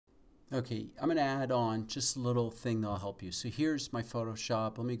Okay, I'm going to add on just a little thing that'll help you. So here's my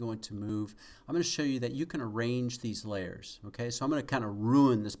Photoshop. Let me go into Move. I'm going to show you that you can arrange these layers. Okay, so I'm going to kind of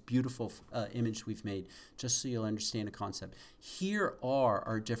ruin this beautiful image we've made just so you'll understand the concept. Here are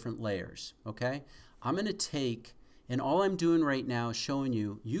our different layers. Okay, I'm going to take, and all I'm doing right now is showing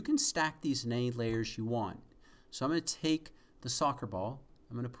you, you can stack these in any layers you want. So I'm going to take the soccer ball.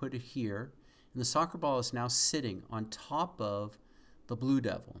 I'm going to put it here. And the soccer ball is now sitting on top of the Blue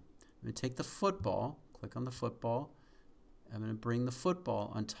Devil. I'm going to take the football, click on the football. I'm going to bring the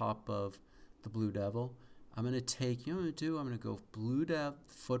football on top of the Blue Devil. I'm going to take, you know what I'm going to do? I'm going to go Blue Devil,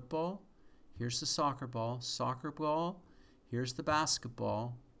 football. Here's the soccer ball. Here's the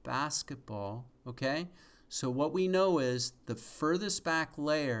basketball, okay? So what we know is the furthest back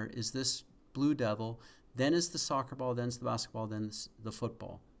layer is this Blue Devil, then is the soccer ball, then is the basketball, then is the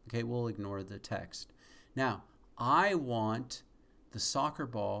football. Okay, we'll ignore the text. Now, I want the soccer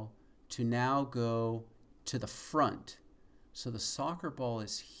ball to now go to the front. So the soccer ball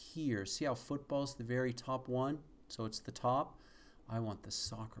is here. See how football is the very top one? So it's the top. I want the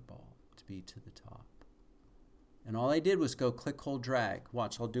soccer ball to be to the top. And all I did was go click, hold, drag.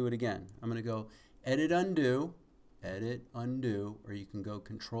 Watch, I'll do it again. I'm going to go edit, undo, or you can go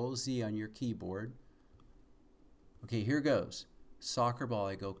Control Z on your keyboard. Okay, here goes. Soccer ball,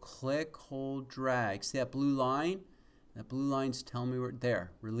 I go click, hold, drag. See that blue line? That blue line's telling me where,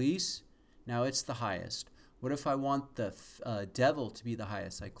 there, release. Now it's the highest. What if I want the devil to be the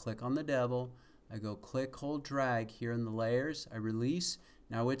highest? I click on the devil, I go click, hold, drag here in the layers, I release,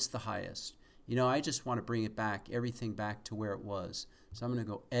 now it's the highest. You know, I just want to bring it back, everything back to where it was. So I'm going to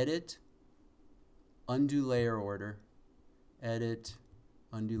go edit, undo layer order, edit,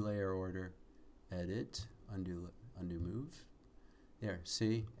 undo layer order, edit, undo move. There,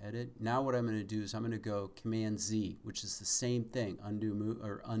 see, edit. Now what I'm going to do is I'm going to go Command Z, which is the same thing, undo, move,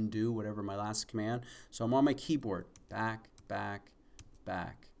 or undo, whatever my last command. So I'm on my keyboard, back.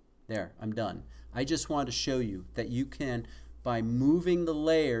 There, I'm done. I just wanted to show you that you can, by moving the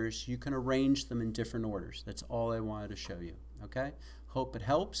layers, you can arrange them in different orders. That's all I wanted to show you, okay? Hope it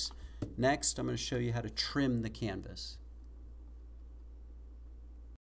helps. Next, I'm going to show you how to trim the canvas.